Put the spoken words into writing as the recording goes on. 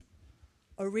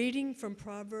A reading from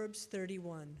Proverbs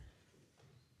 31.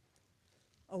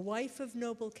 A wife of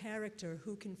noble character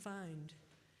who can find?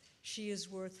 She is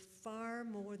worth far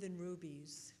more than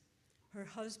rubies. Her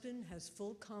husband has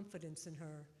full confidence in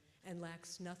her and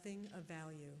lacks nothing of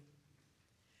value.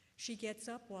 She gets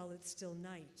up while it's still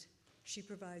night. She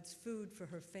provides food for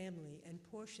her family and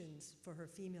portions for her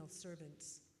female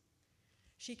servants.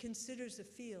 She considers a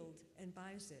field and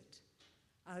buys it.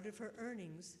 Out of her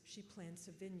earnings, she plants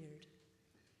a vineyard.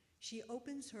 She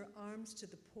opens her arms to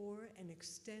the poor and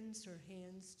extends her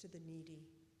hands to the needy.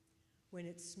 When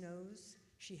it snows,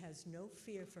 she has no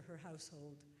fear for her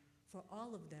household, for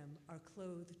all of them are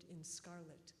clothed in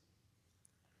scarlet.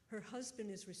 Her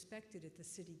husband is respected at the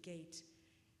city gate,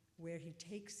 where he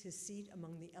takes his seat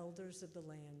among the elders of the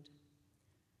land.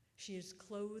 She is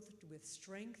clothed with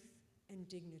strength and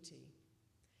dignity.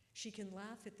 She can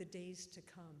laugh at the days to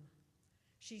come.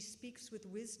 She speaks with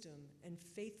wisdom, and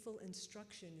faithful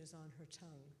instruction is on her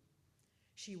tongue.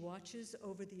 She watches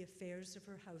over the affairs of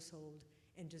her household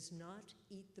and does not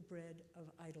eat the bread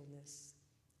of idleness.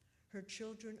 Her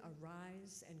children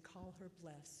arise and call her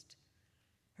blessed.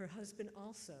 Her husband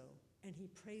also, and he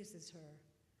praises her.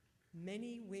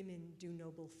 Many women do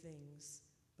noble things,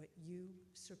 but you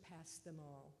surpass them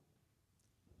all.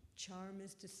 Charm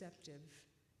is deceptive,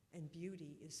 and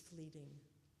beauty is fleeting.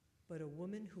 But a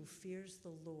woman who fears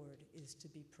the Lord is to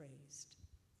be praised.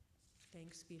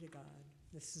 Thanks be to God.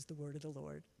 This is the word of the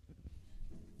Lord.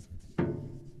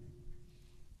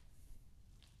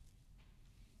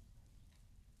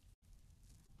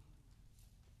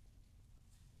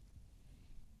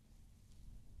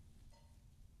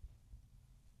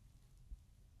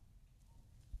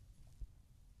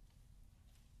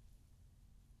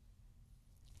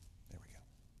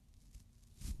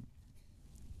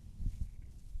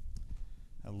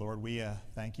 Lord, we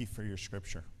thank you for your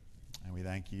scripture, and we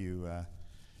thank you that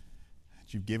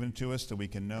you've given to us that we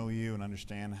can know you and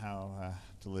understand how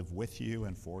to live with you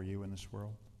and for you in this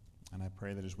world. And I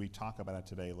pray that as we talk about it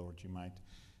today, Lord, you might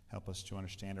help us to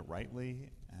understand it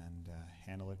rightly and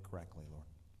handle it correctly, Lord.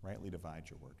 Rightly divide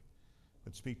your word.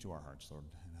 But speak to our hearts, Lord,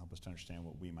 and help us to understand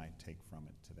what we might take from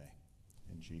it today.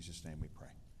 In Jesus' name we pray.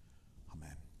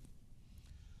 Amen.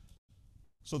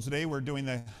 So today we're doing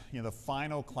the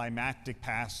final climactic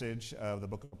passage of the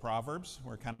book of Proverbs,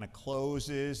 where it kind of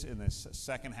closes in this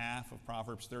second half of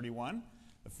Proverbs 31,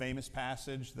 the famous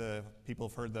passage. The people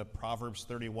have heard the Proverbs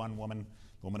 31 woman,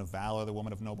 the woman of valor, the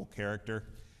woman of noble character.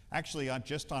 Actually,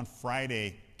 just on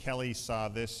Friday, Kelly saw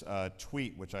this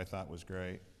tweet, which I thought was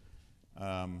great.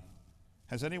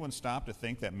 Has anyone stopped to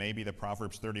think that maybe the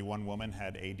Proverbs 31 woman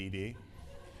had ADD?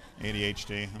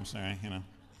 ADHD, I'm sorry,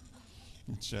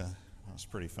 It's that's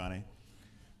pretty funny.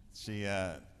 She,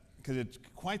 because it's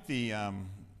quite the,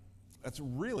 that's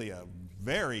really a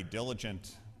very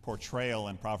diligent portrayal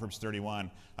in Proverbs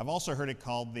 31. I've also heard it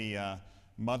called the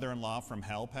mother-in-law from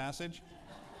hell passage.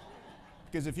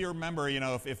 Because if you remember,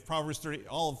 if Proverbs 30,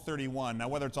 all of 31, now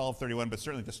whether it's all of 31, but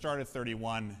certainly the start of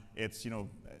 31, it's,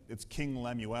 it's King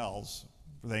Lemuel's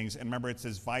things. And remember, it's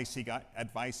advice he got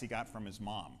from his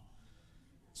mom.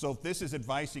 So if this is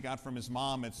advice he got from his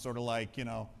mom, it's sort of like,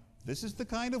 this is the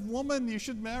kind of woman you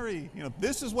should marry.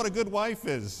 This is what a good wife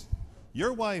is.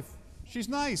 Your wife, she's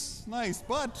nice,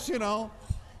 but,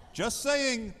 just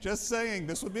saying,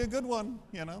 this would be a good one,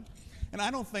 And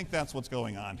I don't think that's what's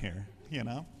going on here,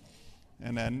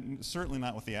 And then certainly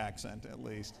not with the accent, at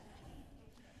least.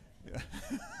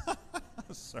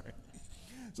 Sorry.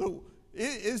 So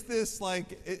is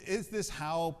this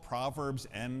how Proverbs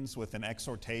ends, with an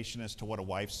exhortation as to what a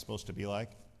wife's supposed to be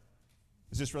like?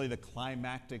 Is this really the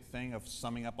climactic thing of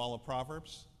summing up all of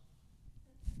Proverbs?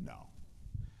 No.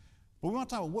 But we want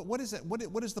to talk about what is it?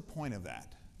 What is the point of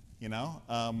that?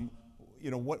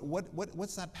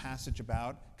 What's that passage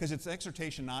about? Because it's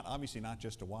exhortation, obviously not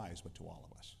just to wives, but to all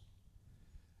of us.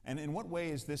 And in what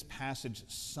way is this passage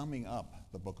summing up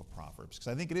the book of Proverbs?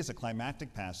 Because I think it is a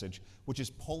climactic passage, which is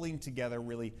pulling together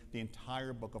really the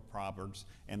entire book of Proverbs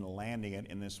and landing it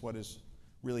in this what is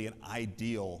really an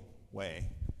ideal way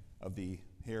of a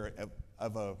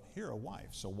hero wife.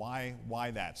 So why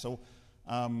that? So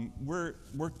we're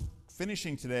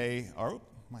finishing today. Oh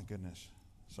my goodness,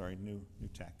 sorry, new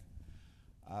tech.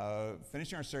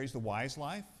 Finishing our series, The Wise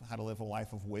Life, how to live a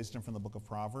life of wisdom from the book of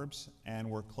Proverbs, and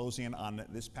we're closing in on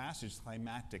this passage,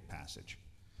 climactic passage.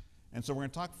 And so we're going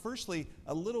to talk firstly,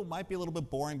 might be a little bit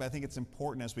boring, but I think it's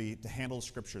important to handle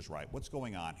scriptures right. What's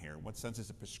going on here? What sense is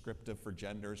it prescriptive for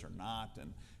genders or not?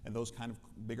 And those kind of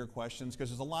bigger questions, because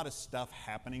there's a lot of stuff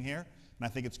happening here, and I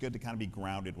think it's good to kind of be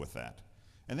grounded with that.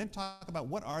 And then talk about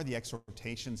what are the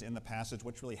exhortations in the passage,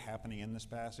 what's really happening in this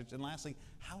passage, and lastly,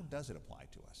 how does it apply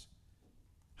to us?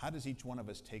 How does each one of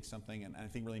us take something and I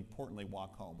think really importantly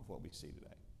walk home with what we see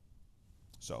today?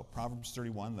 So Proverbs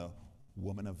 31, the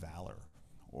woman of valor,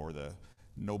 or the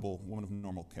woman of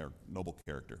noble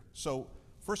character. So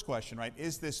first question, right,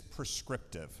 is this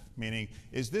prescriptive? Meaning,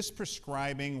 is this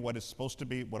prescribing what is supposed to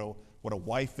be, what a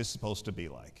wife is supposed to be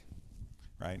like,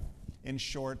 right? In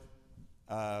short,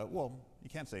 well, you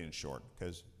can't say in short,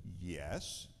 because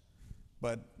yes,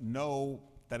 but know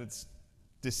that it's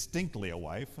distinctly a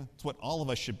wife. It's what all of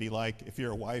us should be like. If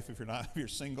you're a wife, if you're not, if you're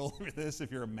single, if you're this,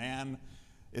 if you're a man,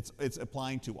 it's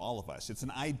applying to all of us. It's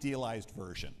an idealized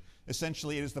version.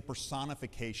 Essentially, it is the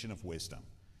personification of wisdom.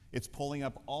 It's pulling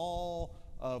up all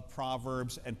of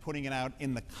Proverbs and putting it out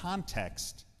in the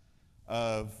context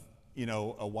of, you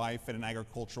know, a wife in an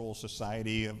agricultural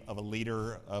society, of a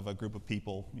leader of a group of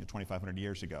people, 2,500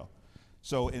 years ago.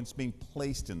 So it's being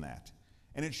placed in that.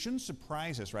 And it shouldn't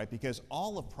surprise us, right? Because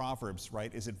all of Proverbs,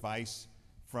 right, is advice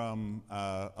from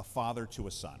a father to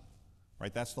a son,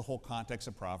 right? That's the whole context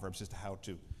of Proverbs, as to how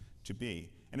to be.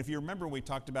 And if you remember, we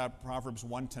talked about Proverbs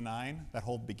 1 to 9, that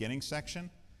whole beginning section.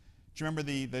 Do you remember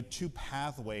the two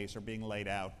pathways are being laid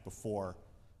out before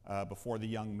the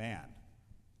young man?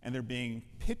 And they're being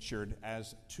pictured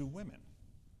as two women,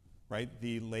 right?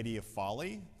 The lady of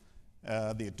folly,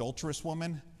 the adulterous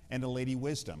woman, and a lady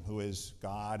wisdom, who is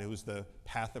God, who is the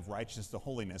path of righteousness, the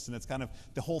holiness. And it's kind of,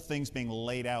 the whole thing's being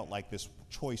laid out like this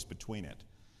choice between it.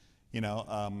 You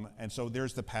know, and so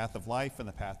there's the path of life and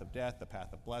the path of death, the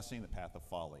path of blessing, the path of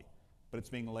folly. But it's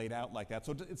being laid out like that.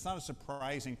 So it's not a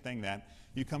surprising thing that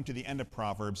you come to the end of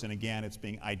Proverbs, and again, it's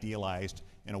being idealized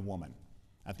in a woman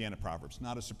at the end of Proverbs.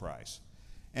 Not a surprise.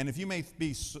 And if you may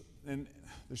be, and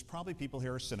there's probably people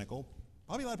here who are cynical.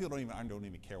 Probably a lot of people don't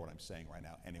even care what I'm saying right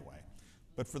now anyway.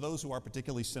 But for those who are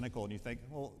particularly cynical and you think,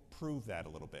 well, prove that a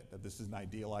little bit, that this is an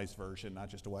idealized version, not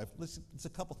just a wife. Listen, it's a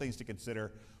couple things to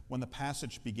consider. When the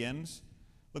passage begins,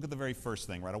 look at the very first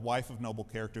thing, right? A wife of noble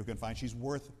character who can find she's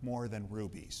worth more than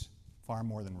rubies, far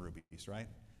more than rubies, right?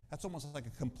 That's almost like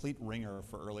a complete ringer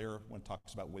for earlier when it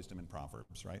talks about wisdom in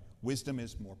Proverbs, right? Wisdom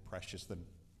is more precious than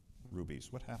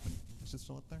rubies. What happened? Is it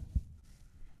still up there?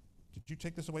 Did you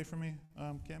take this away from me,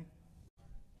 Kim?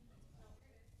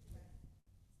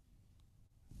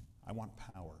 I want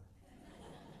power.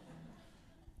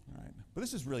 All right. But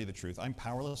this is really the truth. I'm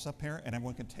powerless up here, and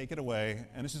everyone can take it away.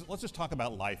 And let's just talk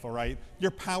about life, all right?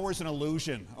 Your power is an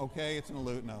illusion, okay? It's an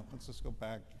illusion. No, let's just go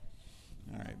back.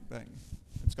 All right. Bang.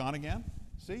 It's gone again?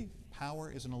 See? Power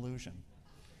is an illusion.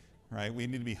 All right? We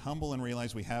need to be humble and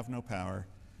realize we have no power.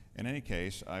 In any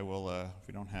case, I will, if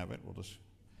we don't have it,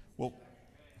 we're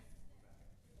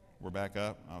back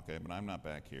up? Okay, but I'm not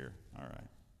back here. All right.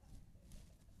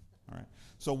 All right.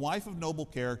 So, wife of noble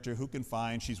character, who can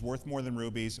find? She's worth more than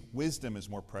rubies. Wisdom is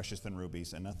more precious than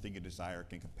rubies, and nothing you desire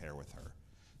can compare with her.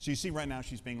 So you see right now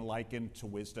she's being likened to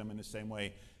wisdom in the same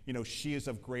way, you know, she is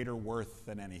of greater worth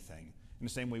than anything. In the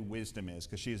same way wisdom is,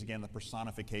 because she is, again, the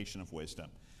personification of wisdom.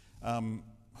 Off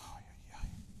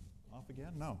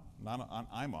again? No,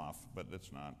 I'm off, but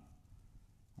it's not.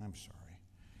 I'm sorry.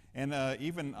 And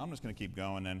even, I'm just going to keep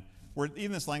going. And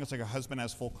even this language, like a husband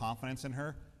has full confidence in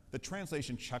her, the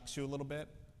translation chucks you a little bit.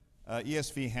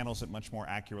 ESV handles it much more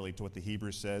accurately to what the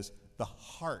Hebrew says. The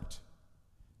heart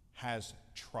has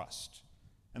trust.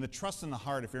 And the trust in the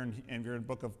heart, if you're in the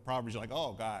book of Proverbs, you're like,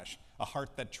 oh gosh, a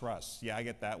heart that trusts. Yeah, I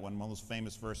get that one of those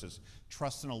famous verses.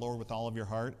 Trust in the Lord with all of your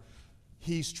heart.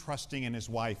 He's trusting in his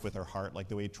wife with her heart like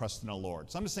the way he trusts in the Lord.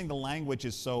 So I'm just saying the language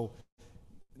is so,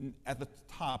 at the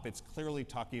top, it's clearly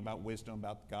talking about wisdom,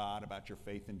 about God, about your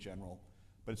faith in general,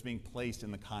 but it's being placed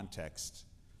in the context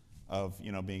of,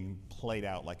 you know, being played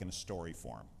out like in a story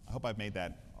form. I hope I've made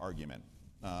that argument.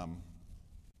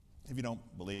 If you don't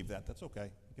believe that, that's okay.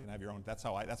 You can have your own. That's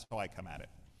how I come at it.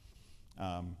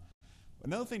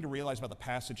 Another thing to realize about the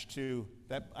passage too,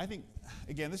 that I think,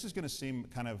 again, this is going to seem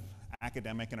kind of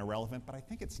academic and irrelevant, but I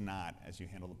think it's not as you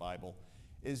handle the Bible,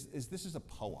 is this is a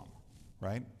poem,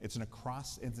 right? It's an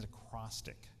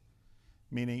acrostic,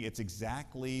 meaning it's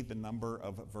exactly the number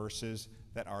of verses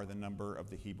that are the number of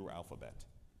the Hebrew alphabet.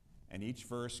 And each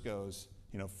verse goes,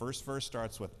 you know, first verse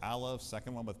starts with Aleph,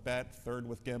 second one with Bet, third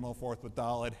with Gimel, fourth with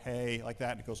Dalet, Hey, like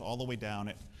that. It goes all the way down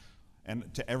it,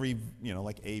 and to every, you know,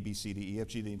 like A, B, C, D, E, F,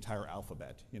 G, the entire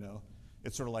alphabet, you know.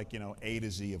 It's sort of like, you know, A to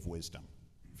Z of wisdom,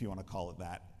 if you want to call it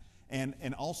that. And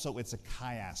also it's a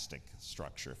chiastic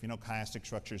structure. If you know chiastic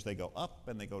structures, they go up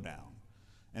and they go down.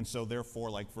 And so therefore,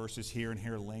 like verses here and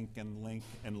here link and link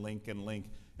and link and link.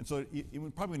 And so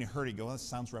probably when you heard it, you go, well, that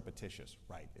sounds repetitious.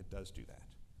 Right, it does do that.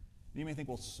 And you may think,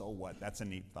 well, so what? That's a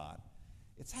neat thought.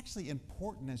 it's actually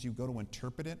important as you go to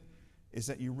interpret it, is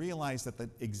that you realize that the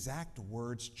exact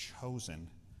words chosen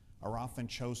are often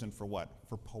chosen for what?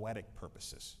 For poetic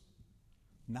purposes,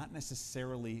 not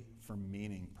necessarily for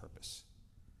meaning purpose.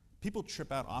 People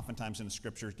trip out oftentimes in the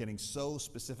scriptures getting so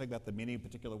specific about the meaning of a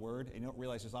particular word, and you don't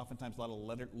realize there's oftentimes a lot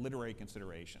of literary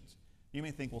considerations. You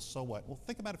may think, well, so what? Well,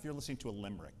 think about if you're listening to a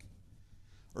limerick,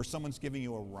 or someone's giving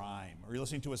you a rhyme, or you're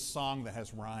listening to a song that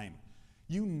has rhyme.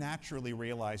 You naturally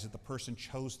realize that the person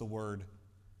chose the word.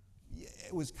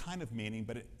 It was kind of meaning,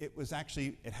 but it was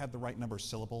actually, it had the right number of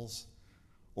syllables,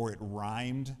 or it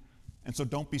rhymed. And so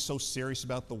don't be so serious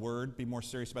about the word, be more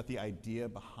serious about the idea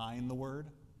behind the word.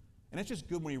 And it's just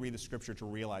good when you read the scripture to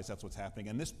realize that's what's happening.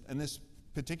 And this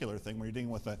particular thing, where you're dealing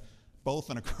with both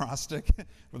an acrostic,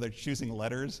 where they're choosing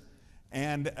letters,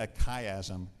 and a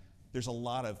chiasm, there's a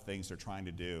lot of things they're trying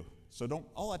to do. So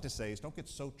all that to say is don't get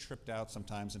so tripped out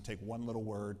sometimes and take one little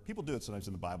word. People do it sometimes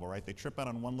in the Bible, right? They trip out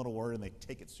on one little word and they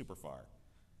take it super far.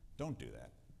 Don't do that.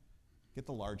 Get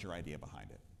the larger idea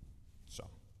behind it. So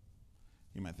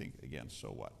you might think, again, so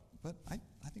what? But I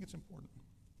think it's important.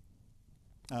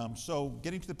 So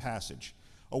getting to the passage,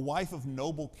 a wife of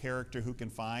noble character who can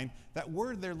find, that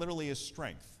word there literally is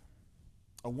strength.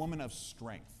 A woman of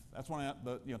strength. That's one of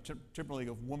the, typically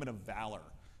a woman of valor.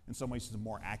 In some ways, it's a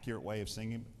more accurate way of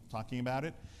talking about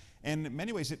it. And in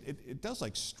many ways, it does,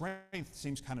 like, strength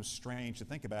seems kind of strange to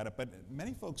think about it, but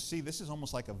many folks see this is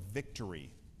almost like a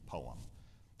victory poem.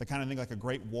 The kind of thing like a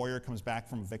great warrior comes back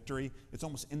from victory. It's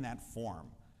almost in that form.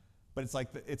 But it's like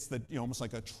almost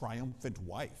like a triumphant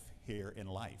wife here in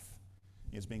life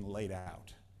is being laid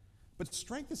out. But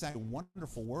strength is actually a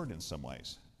wonderful word in some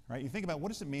ways, right? You think about,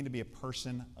 what does it mean to be a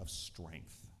person of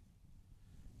strength?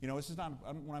 This is not,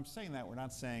 when I'm saying that, we're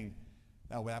not saying,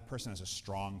 oh, that person has a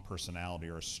strong personality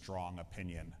or a strong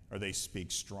opinion, or they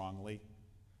speak strongly.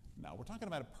 No, we're talking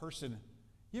about a person.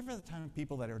 You ever have the time of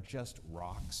people that are just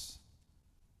rocks?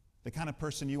 The kind of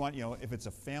person you want, if it's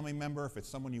a family member, if it's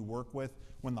someone you work with,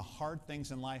 when the hard things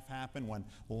in life happen, when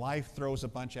life throws a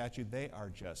bunch at you, they are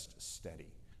just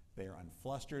steady. They are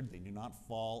unflustered, they do not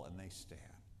fall, and they stand.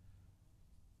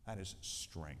 That is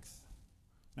strength.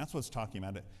 And that's what it's talking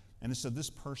about. And so this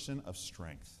person of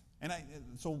strength. And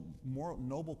so more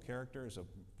noble character is a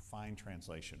fine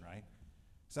translation, right?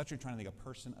 It's actually trying to think a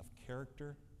person of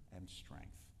character and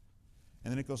strength.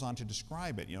 And then it goes on to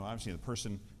describe it. Obviously the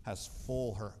person has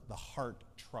the heart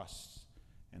trusts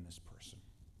in this person.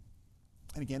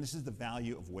 And again, this is the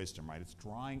value of wisdom, right? It's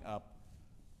drawing up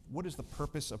what is the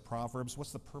purpose of Proverbs?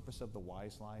 What's the purpose of the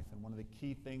wise life? And one of the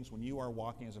key things when you are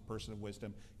walking as a person of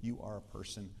wisdom, you are a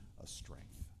person of strength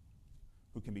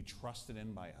who can be trusted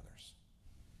in by others.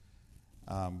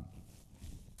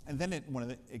 And then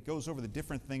it goes over the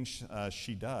different things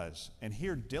she does. And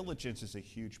here, diligence is a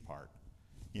huge part.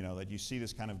 That you see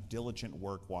this kind of diligent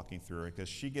work walking through it, because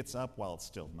she gets up while it's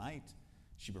still night.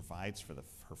 She provides for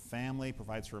her family,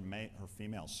 provides for her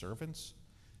female servants.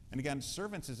 And again,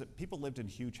 servants is that people lived in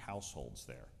huge households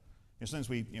there. Sometimes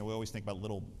we always think about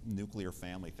little nuclear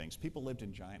family things. People lived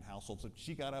in giant households. So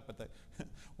she got up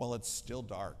while it's still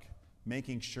dark,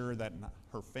 making sure that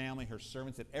her family, her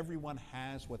servants, that everyone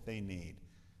has what they need.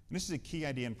 And this is a key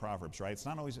idea in Proverbs, right? It's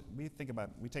not always, we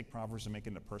take Proverbs and make it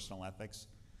into personal ethics.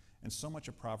 And so much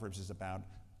of Proverbs is about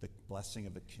the blessing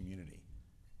of the community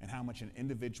and how much an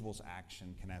individual's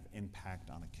action can have impact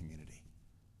on a community.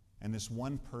 And this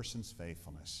one person's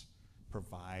faithfulness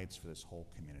provides for this whole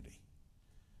community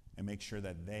and makes sure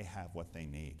that they have what they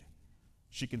need.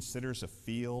 She considers a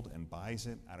field and buys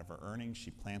it. Out of her earnings, she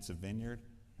plants a vineyard.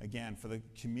 Again, for the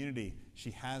community,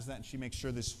 she has that, and she makes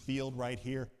sure this field right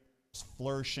here is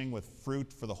flourishing with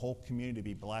fruit for the whole community to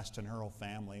be blessed, and her whole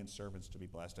family and servants to be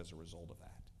blessed as a result of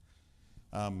that.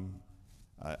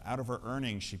 Out of her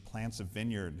earnings, she plants a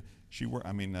vineyard.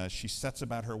 She sets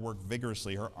about her work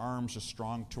vigorously. Her arms are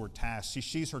strong to her task. She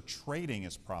sees her trading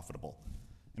as profitable,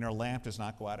 and her lamp does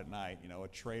not go out at night. A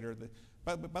trader.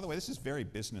 By the way, this is very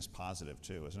business positive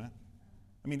too, isn't it?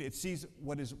 It sees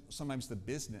what is sometimes the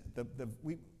business.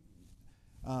 We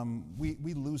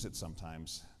lose it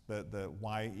sometimes. The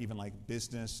why even like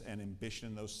business and ambition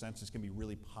in those senses can be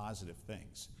really positive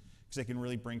things, because they can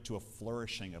really bring to a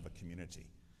flourishing of a community.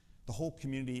 The whole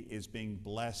community is being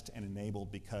blessed and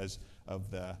enabled because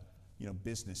of the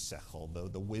business sechel,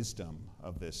 the wisdom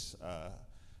of this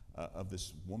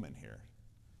woman here.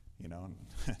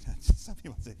 Some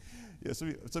people say,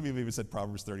 some people even said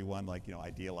Proverbs 31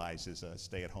 idealizes a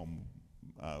stay-at-home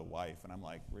wife, and I'm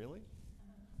like, really?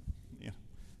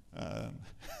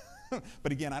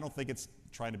 But again, I don't think it's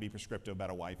trying to be prescriptive about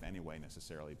a wife anyway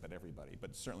necessarily, but everybody.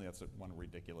 But certainly that's one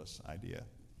ridiculous idea.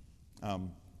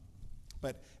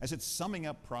 But as it's summing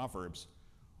up Proverbs,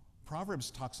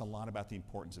 Proverbs talks a lot about the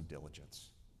importance of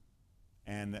diligence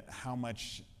and how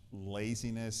much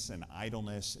laziness and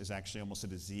idleness is actually almost a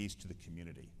disease to the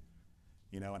community,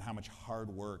 and how much hard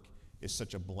work is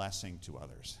such a blessing to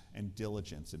others, and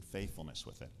diligence and faithfulness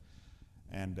with it.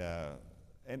 And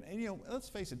let's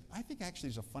face it, I think actually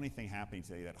there's a funny thing happening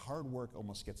today, that hard work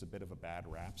almost gets a bit of a bad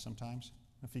rap sometimes.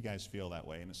 I don't know if you guys feel that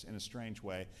way in a strange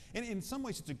way. And in some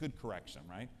ways it's a good correction,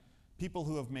 right? People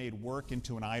who have made work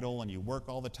into an idol, and you work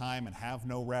all the time and have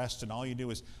no rest, and all you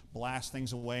do is blast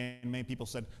things away. And many people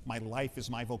said, my life is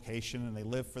my vocation, and they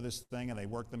live for this thing, and they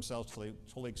work themselves till they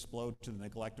totally explode to the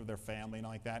neglect of their family and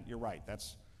all like that. You're right.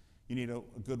 You need a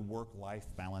good work-life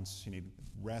balance. You need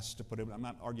rest to put in. I'm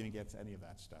not arguing against any of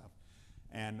that stuff.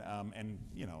 And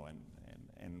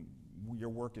your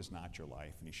work is not your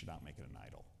life, and you should not make it an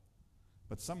idol.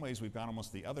 But some ways we've gone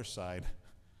almost the other side,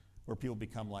 where people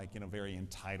become very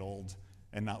entitled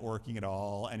and not working at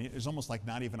all, and it's almost like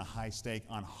not even a high stake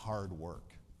on hard work.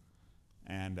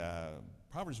 And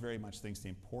Proverbs very much thinks the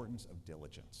importance of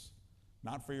diligence,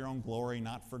 not for your own glory,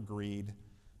 not for greed,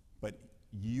 but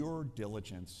your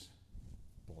diligence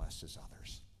blesses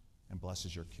others and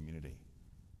blesses your community.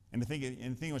 And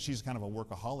thinking she's kind of a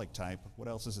workaholic type, what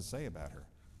else does it say about her?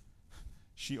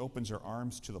 She opens her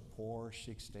arms to the poor.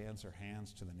 She extends her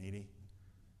hands to the needy.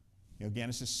 Again,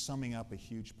 this is summing up a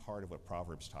huge part of what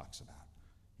Proverbs talks about.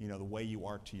 The way you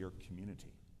are to your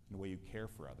community, and the way you care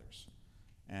for others.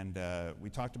 And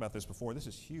we talked about this before. This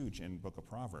is huge in the book of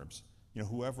Proverbs.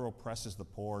 Whoever oppresses the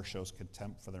poor shows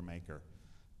contempt for their maker.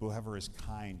 Whoever is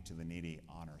kind to the needy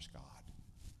honors God.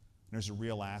 And there's a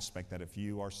real aspect that if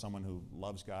you are someone who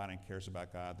loves God and cares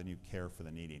about God, then you care for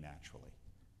the needy naturally.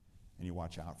 And you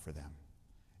watch out for them.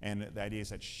 And the idea is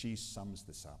that she sums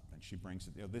this up, and she brings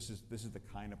it. This is the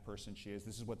kind of person she is.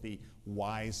 This is what the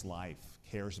wise life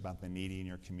cares about, the needy in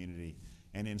your community.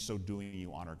 And in so doing,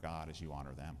 you honor God as you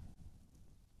honor them.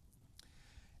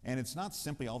 And it's not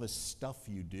simply all this stuff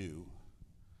you do.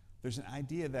 There's an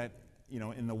idea that,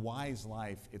 in the wise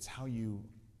life, it's how you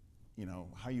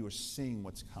are seeing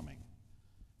what's coming.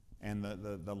 And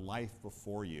the life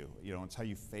before you, it's how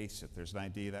you face it. There's an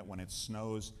idea that when it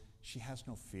snows, she has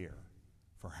no fear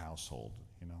for household.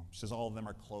 She says all of them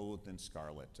are clothed in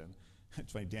scarlet. And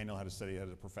it's funny, Daniel had a study, had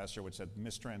a professor which said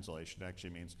mistranslation actually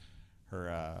means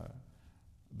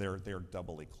they're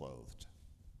doubly clothed.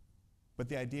 But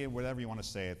the idea, whatever you want to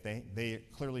say it, they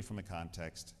clearly from the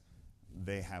context,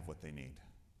 they have what they need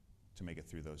to make it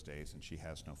through those days, and she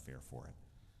has no fear for it.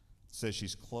 It says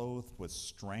she's clothed with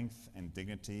strength and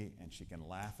dignity, and she can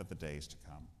laugh at the days to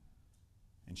come.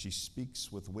 And she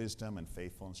speaks with wisdom and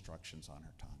faithful instructions on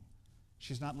her tongue.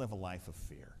 She's not live a life of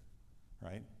fear,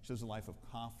 right? She lives a life of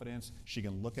confidence. She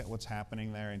can look at what's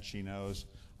happening there, and she knows,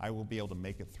 I will be able to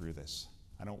make it through this.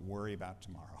 I don't worry about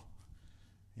tomorrow.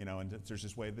 And there's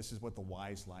this way, this is what the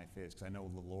wise life is, because I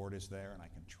know the Lord is there and I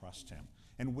can trust him.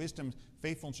 And wisdom,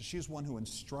 faithfulness, she is one who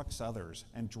instructs others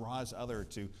and draws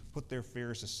others to put their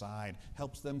fears aside,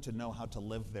 helps them to know how to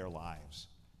live their lives.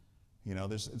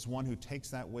 It's one who takes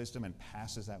that wisdom and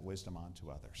passes that wisdom on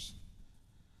to others.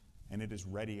 And it is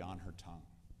ready on her tongue.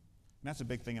 And that's a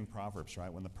big thing in Proverbs,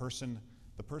 right? When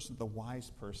the wise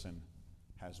person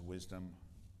has wisdom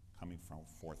coming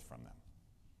forth from them,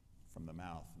 from the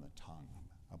mouth and the tongue,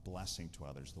 a blessing to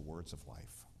others, the words of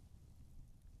life.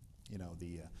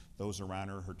 Those around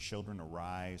her children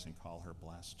arise and call her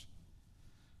blessed.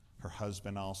 Her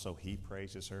husband also, he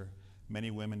praises her.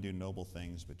 Many women do noble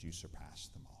things, but you surpass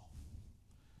them all.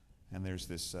 And there's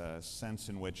this sense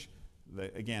in which,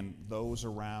 those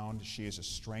around, she is a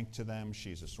strength to them.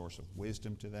 She is a source of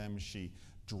wisdom to them. She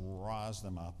draws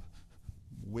them up.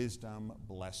 Wisdom,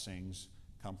 blessings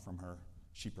come from her.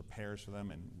 She prepares for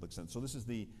them and looks at them. So this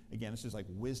is like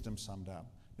wisdom summed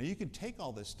up. Now you can take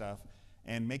all this stuff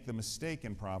and make the mistake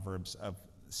in Proverbs of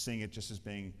seeing it just as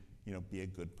being, be a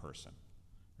good person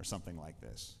or something like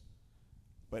this.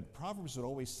 But Proverbs would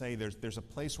always say there's a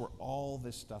place where all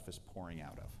this stuff is pouring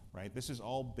out of, right? This is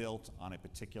all built on a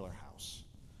particular house.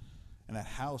 And that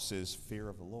house is fear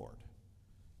of the Lord.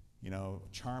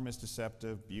 Charm is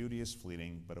deceptive, beauty is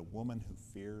fleeting, but a woman who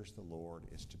fears the Lord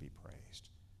is to be praised.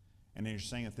 And then you're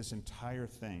saying that this entire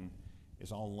thing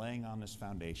is all laying on this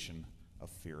foundation of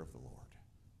fear of the Lord,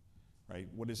 right?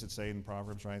 What does it say in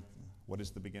Proverbs, right? What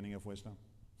is the beginning of wisdom?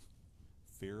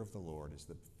 Fear of the Lord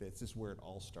this is where it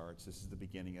all starts. This is the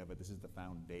beginning of it. This is the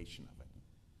foundation of it.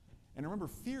 And remember,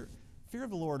 fear of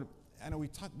the Lord, I know you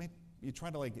try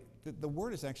to the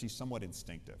word is actually somewhat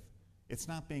instinctive. It's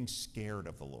not being scared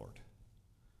of the Lord.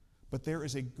 But there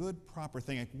is a good, proper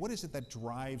thing. What is it that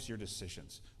drives your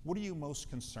decisions? What are you most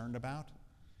concerned about?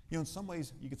 You know, in some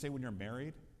ways, you could say when you're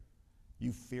married,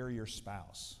 you fear your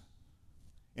spouse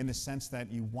in the sense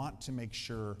that you want to make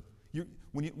sure,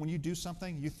 when you do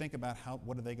something, you think about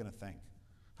what are they going to think?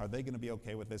 Are they going to be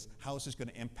okay with this? How is this going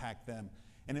to impact them?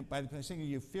 And by saying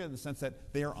you fear in the sense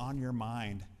that they are on your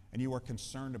mind and you are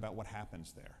concerned about what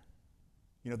happens there.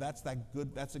 You know, that's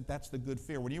the good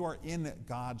fear. When you are in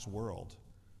God's world,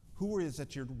 who is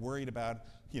it you're worried about,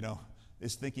 you know,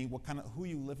 is thinking, who are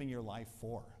you living your life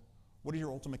for? What are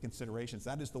your ultimate considerations?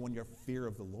 That is the one, your fear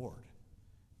of the Lord.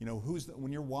 You know,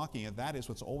 when you're walking, and that is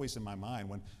what's always in my mind.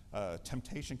 When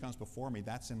temptation comes before me,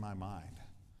 that's in my mind.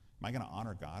 Am I going to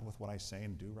honor God with what I say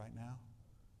and do right now?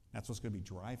 That's what's going to be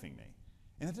driving me.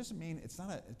 And it doesn't mean, it's not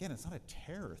a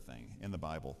terror thing in the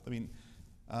Bible. I mean,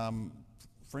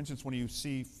 for instance, when you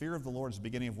see fear of the Lord is the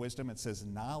beginning of wisdom, it says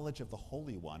knowledge of the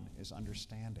Holy One is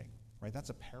understanding, right? That's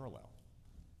a parallel.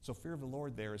 So fear of the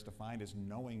Lord there is defined as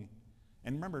knowing.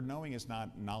 And remember, knowing is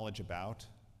not knowledge about.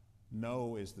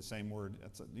 Know is the same word,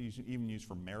 it's even used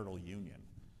for marital union,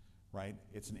 right?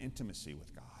 It's an intimacy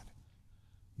with God.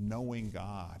 Knowing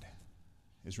God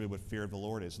is really what fear of the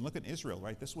Lord is. And look at Israel,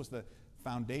 right? This was the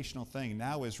foundational thing.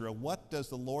 Now, Israel, what does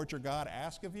the Lord your God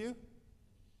ask of you?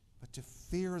 But to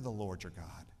fear the Lord your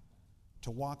God,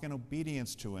 to walk in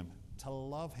obedience to him, to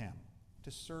love him,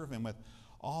 to serve him with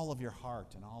all of your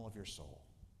heart and all of your soul.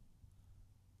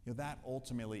 You know, that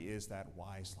ultimately is that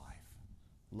wise life.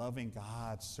 Loving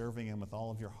God, serving him with all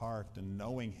of your heart and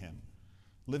knowing him.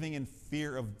 Living in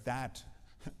fear of that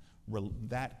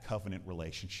covenant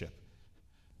relationship.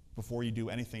 Before you do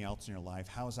anything else in your life,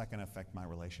 how is that going to affect my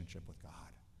relationship with God?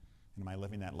 And am I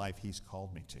living that life he's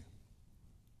called me to?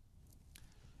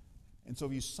 And so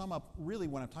if you sum up, really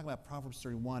when I'm talking about Proverbs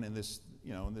 31 and this,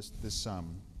 you know,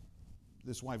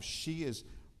 this wife, she is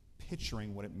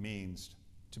picturing what it means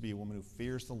to be a woman who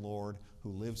fears the Lord,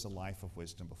 who lives a life of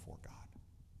wisdom before God.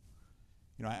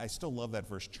 You know, I still love that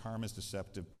verse, charm is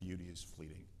deceptive, beauty is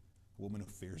fleeting. A woman who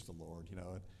fears the Lord, you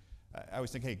know. I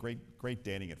always think, hey, great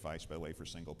dating advice, by the way, for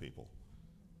single people.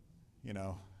 You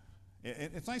know,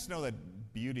 it's nice to know that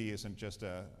beauty isn't just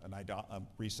a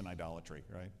recent idolatry,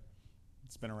 right?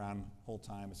 It's been around the whole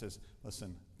time. It says,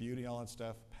 listen, beauty, all that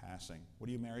stuff, passing. What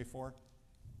do you marry for?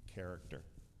 Character.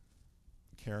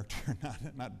 Character,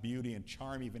 not beauty, and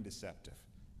charm even deceptive,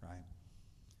 right?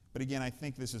 But again, I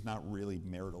think this is not really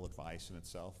marital advice in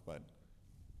itself, but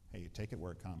hey, you take it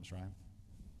where it comes, right?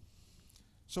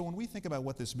 So when we think about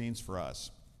what this means for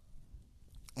us,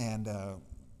 and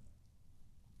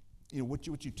you know, what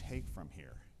you take from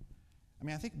here, I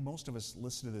mean, I think most of us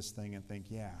listen to this thing and think,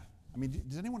 yeah. I mean,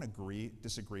 does anyone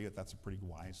disagree that that's a pretty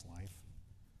wise life?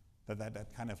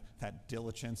 That kind of, that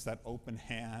diligence, that open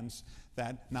hands,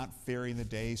 that not fearing the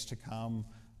days to come,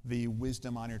 the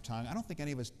wisdom on your tongue. I don't think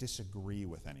any of us disagree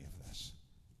with any of this,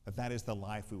 that is the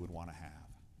life we would want to have.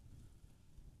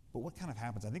 But what kind of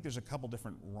happens? I think there's a couple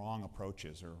different wrong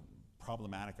approaches or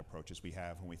problematic approaches we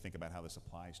have when we think about how this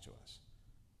applies to us.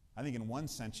 I think in one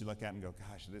sense you look at it and go,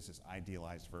 gosh, this is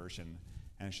idealized version,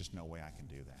 and there's just no way I can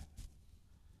do that.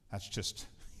 That's just,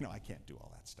 you know, I can't do all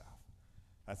that stuff.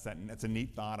 That's a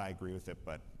neat thought, I agree with it,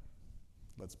 but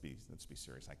let's be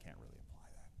serious, I can't really apply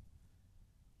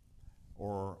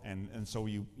that. And so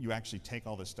you actually take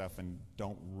all this stuff and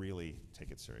don't really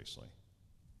take it seriously.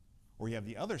 Or you have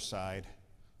the other side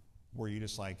where you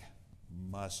just like,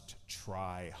 must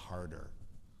try harder.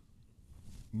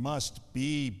 Must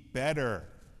be better.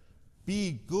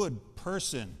 Be good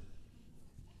person.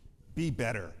 Be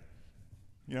better.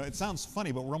 You know, it sounds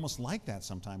funny, but we're almost like that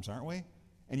sometimes, aren't we?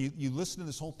 And you listen to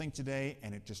this whole thing today,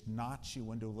 and it just knocks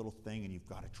you into a little thing, and you've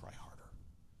got to try harder.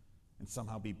 And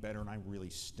somehow be better, and I really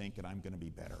stink, and I'm going to be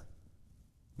better.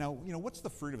 Now, you know, what's the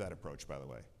fruit of that approach, by the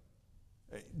way?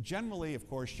 Generally, of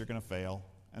course, you're going to fail,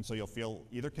 and so you'll feel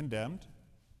either condemned,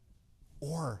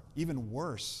 or even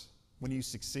worse, when you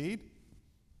succeed,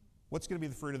 what's going to be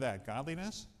the fruit of that?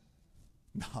 Godliness?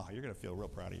 No, you're going to feel real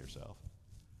proud of yourself.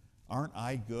 Aren't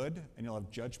I good? And you'll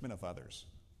have judgment of others.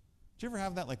 Do you ever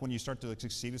have that, like when you start to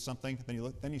succeed at something,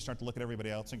 then you start to look at everybody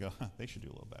else and go, they should do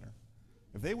a little better.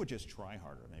 If they would just try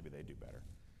harder, maybe they'd do better.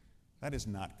 That is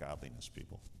not godliness,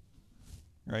 people.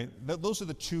 Right? Those are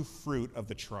the two fruit of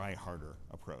the try harder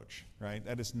approach, right?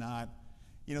 That is not,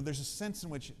 you know, there's a sense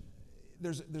in which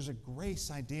there's a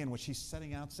grace idea in which he's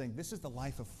setting out saying, this is the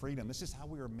life of freedom. This is how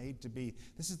we were made to be.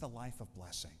 This is the life of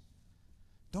blessing.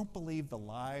 Don't believe the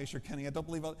lies you're getting at. Don't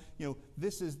believe, you know,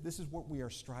 this is what we are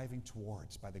striving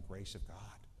towards by the grace of God.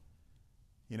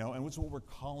 You know, and it's what we're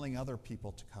calling other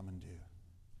people to come and do.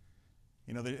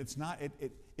 You know, it's not,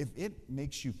 if it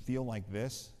makes you feel like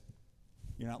this,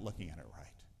 you're not looking at it right.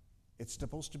 It's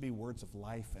supposed to be words of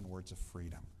life and words of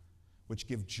freedom, which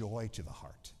give joy to the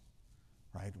heart,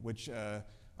 right? Which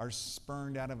are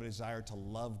spurned out of a desire to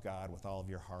love God with all of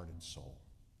your heart and soul.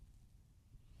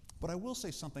 But I will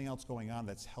say something else going on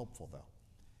that's helpful, though.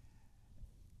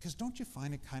 Because don't you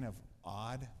find it kind of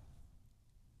odd,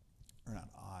 or not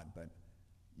odd, but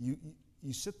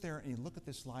you sit there and you look at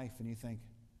this life and you think,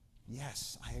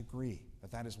 yes, I agree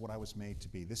that that is what I was made to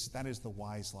be. That is the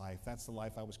wise life. That's the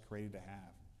life I was created to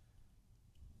have.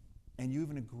 And you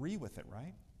even agree with it,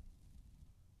 right?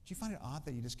 Do you find it odd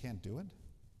that you just can't do it?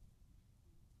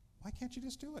 Why can't you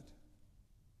just do it?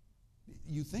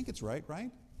 You think it's right,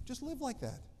 right? Just live like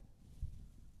that.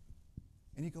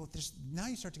 And you go, now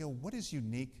you start to go, what is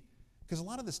unique? Because a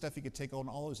lot of the stuff you could take on,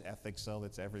 all those ethics, so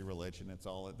that's every religion,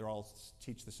 they're all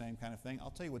teach the same kind of thing. I'll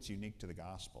tell you what's unique to the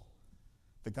gospel.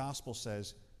 The gospel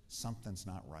says something's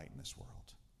not right in this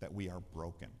world, that we are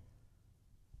broken,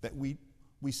 that we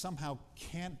somehow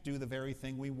can't do the very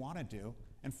thing we want to do,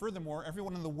 and furthermore,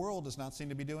 everyone in the world does not seem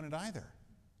to be doing it either.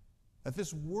 That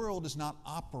this world is not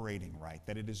operating right,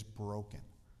 that it is broken.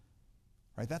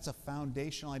 Right? That's a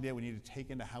foundational idea we need to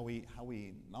take into how we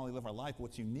not only live our life, but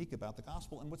what's unique about the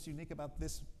gospel and what's unique about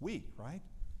this week, right?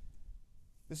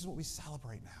 This is what we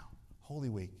celebrate now, Holy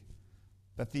Week.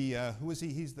 That who is he?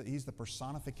 He's the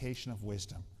personification of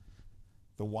wisdom.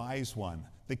 The wise one,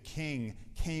 the king,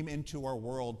 came into our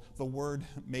world, the word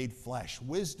made flesh,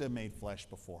 wisdom made flesh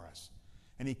before us.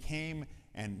 And he came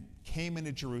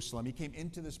into Jerusalem. He came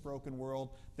into this broken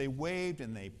world. They waved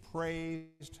and they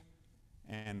praised.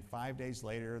 And 5 days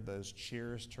later, those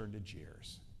cheers turned to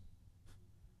jeers.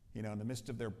 You know, in the midst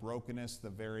of their brokenness, the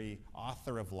very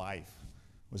author of life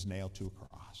was nailed to a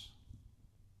cross.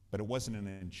 But it wasn't an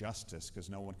injustice because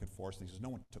no one could force it. He says, no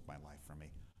one took my life from me.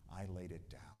 I laid it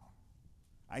down.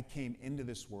 I came into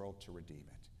this world to redeem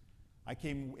it. I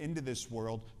came into this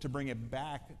world to bring it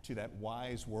back to that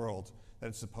wise world that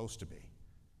it's supposed to be.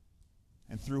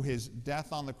 And through his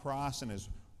death on the cross and his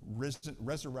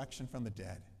resurrection from the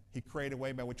dead, he created a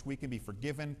way by which we can be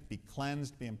forgiven, be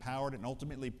cleansed, be empowered, and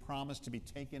ultimately promised to be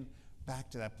taken back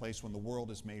to that place when the world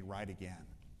is made right again.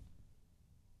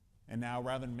 And now,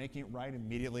 rather than making it right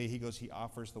immediately, he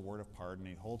offers the word of pardon.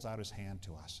 He holds out his hand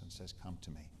to us and says, come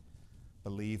to me.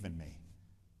 Believe in me.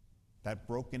 That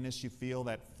brokenness you feel,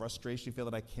 that frustration you feel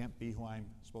that I can't be who I'm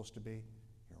supposed to be,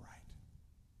 you're right.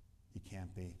 You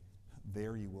can't be.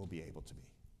 There you will be able to be.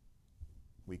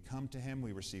 We come to him,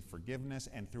 we receive forgiveness,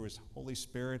 and through his Holy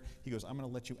Spirit, he goes, I'm going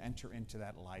to let you enter into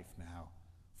that life now,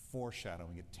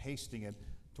 foreshadowing it, tasting it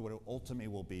to what it ultimately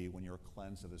will be when you're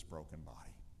cleansed of this broken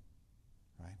body.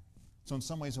 Right? So in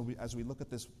some ways, as we look at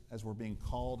this, as we're being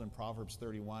called in Proverbs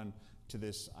 31 to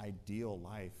this ideal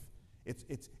life,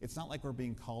 it's not like we're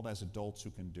being called as adults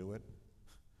who can do it.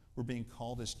 We're being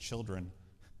called as children,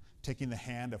 taking the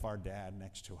hand of our dad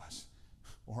next to us,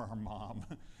 or our mom.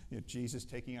 You know, Jesus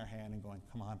taking our hand and going,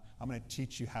 come on, I'm going to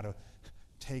teach you how to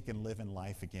take and live in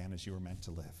life again as you were meant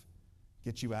to live.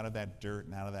 Get you out of that dirt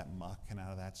and out of that muck and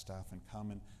out of that stuff and come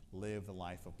and live the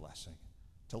life of blessing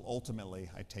till ultimately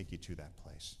I take you to that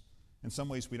place. In some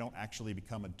ways, we don't actually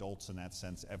become adults in that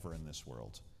sense ever in this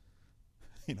world.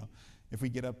 You know, if we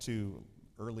get up to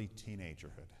early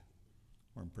teenagerhood,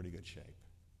 we're in pretty good shape.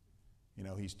 You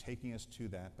know, he's taking us to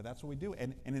that, but that's what we do.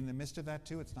 And in the midst of that,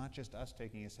 too, it's not just us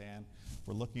taking his hand.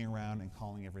 We're looking around and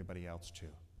calling everybody else, too.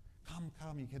 Come,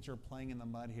 you kids are playing in the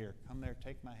mud here. Come there,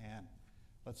 take my hand.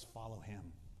 Let's follow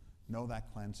him. Know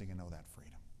that cleansing and know that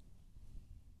freedom.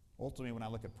 Ultimately, when I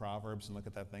look at Proverbs and look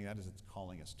at that thing, that is it's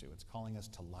calling us to. It's calling us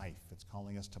to life. It's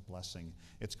calling us to blessing.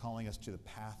 It's calling us to the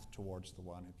path towards the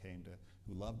one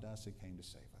who loved us and came to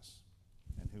save us,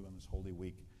 and who on this Holy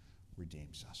Week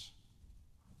redeems us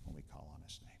when we call on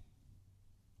his name.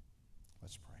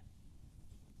 Let's pray.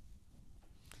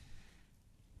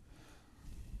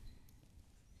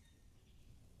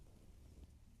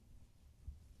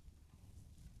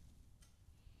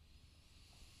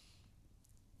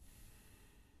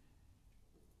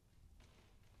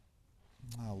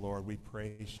 Oh, Lord, we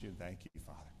praise you. Thank you,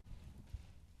 Father.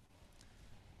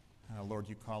 Lord,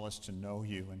 you call us to know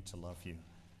you and to love you.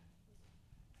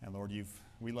 And Lord,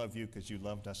 we love you because you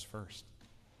loved us first.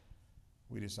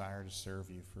 We desire to serve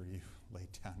you, for you laid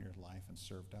down your life and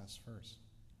served us first.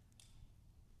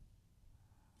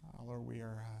 Lord,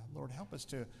 Lord, help us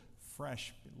to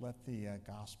let the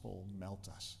gospel melt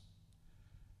us,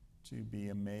 to be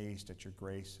amazed at your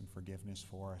grace and forgiveness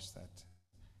for us, that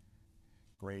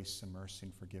grace and mercy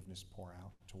and forgiveness pour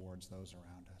out towards those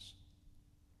around us.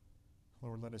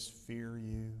 Lord, let us fear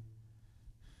you,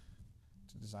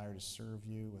 to desire to serve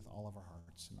you with all of our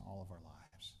hearts and all of our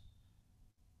lives.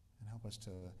 And help us to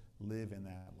live in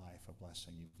that life of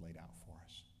blessing you've laid out for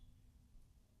us.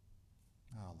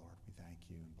 Oh, Lord, we thank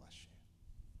you and bless you.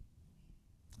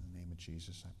 In the name of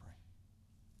Jesus, I pray.